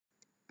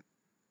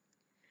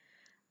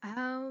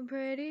I'm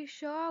pretty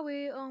sure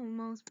we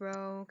almost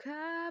broke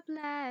up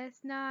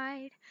last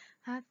night.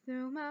 I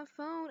threw my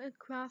phone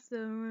across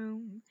the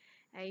room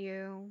at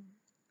you.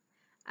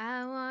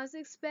 I was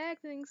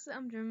expecting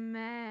some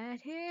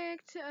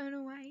dramatic turn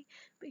away,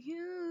 but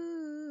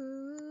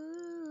you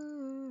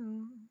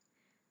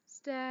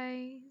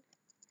stayed.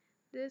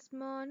 This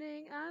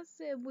morning I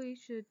said we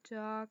should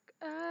talk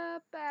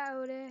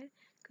about it,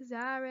 'cause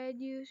I read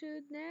you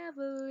should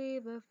never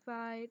leave a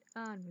fight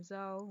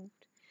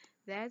unresolved.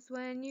 That's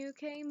when you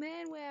came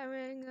in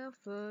wearing a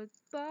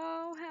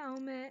football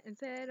helmet and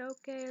said,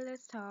 okay,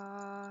 let's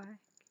talk.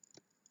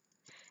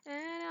 And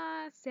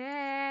I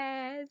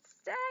said,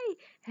 stay,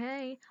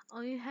 hey,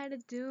 all you had to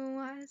do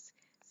was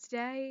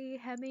stay,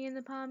 had me in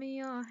the palm of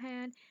your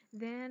hand.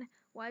 Then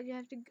why'd you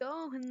have to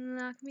go and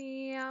lock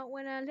me out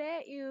when I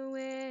let you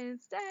in?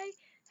 Stay,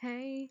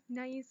 hey,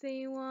 now you say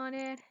you want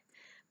it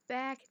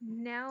back,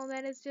 now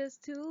that it's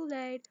just too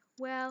late.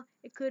 Well,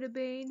 it could have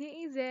been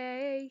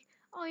easy.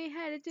 All you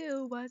had to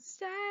do was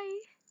stay.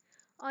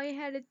 All you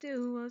had to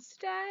do was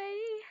stay.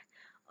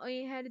 All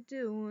you had to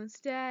do was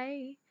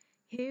stay.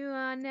 Here you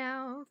are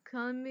now,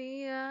 calling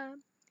me up,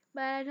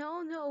 but I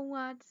don't know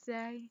what to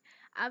say.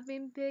 I've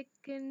been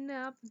picking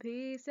up the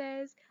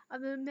pieces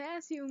of the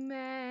mess you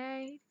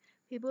made.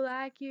 People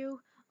like you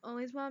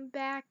always want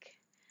back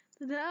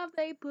the love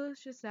they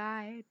pushed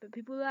aside, but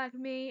people like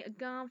me are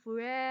gone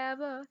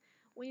forever.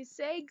 When you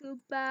say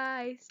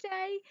goodbye,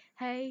 stay.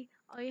 Hey,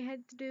 all you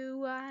had to do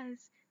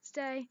was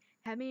stay.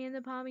 Had me in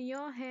the palm of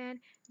your hand.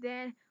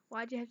 Then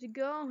why'd you have to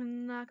go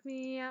and lock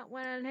me out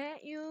when I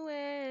let you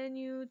in?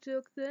 You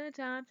took the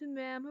time to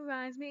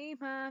memorize me,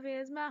 my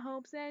fears, my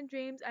hopes and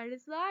dreams. I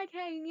just like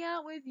hanging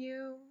out with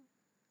you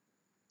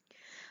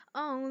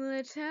all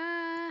the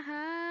time.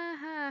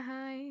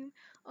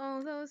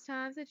 All those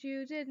times that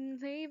you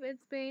didn't leave,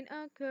 it's been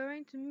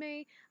occurring to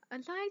me.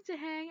 I'd like to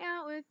hang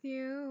out with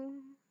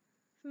you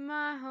for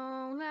my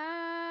whole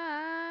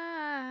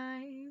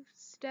life.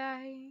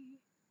 Stay.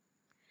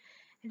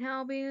 And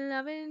I'll be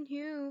loving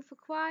you for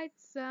quite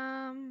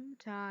some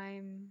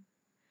time.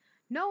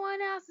 No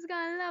one else is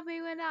gonna love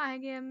me when I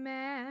get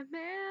mad,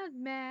 mad,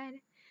 mad.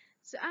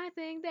 So I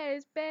think that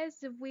it's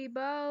best if we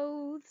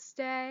both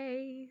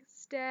stay,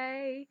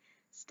 stay,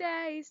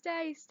 stay,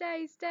 stay,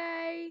 stay,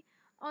 stay.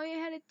 All you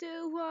had to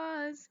do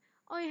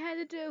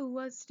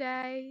was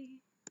stay.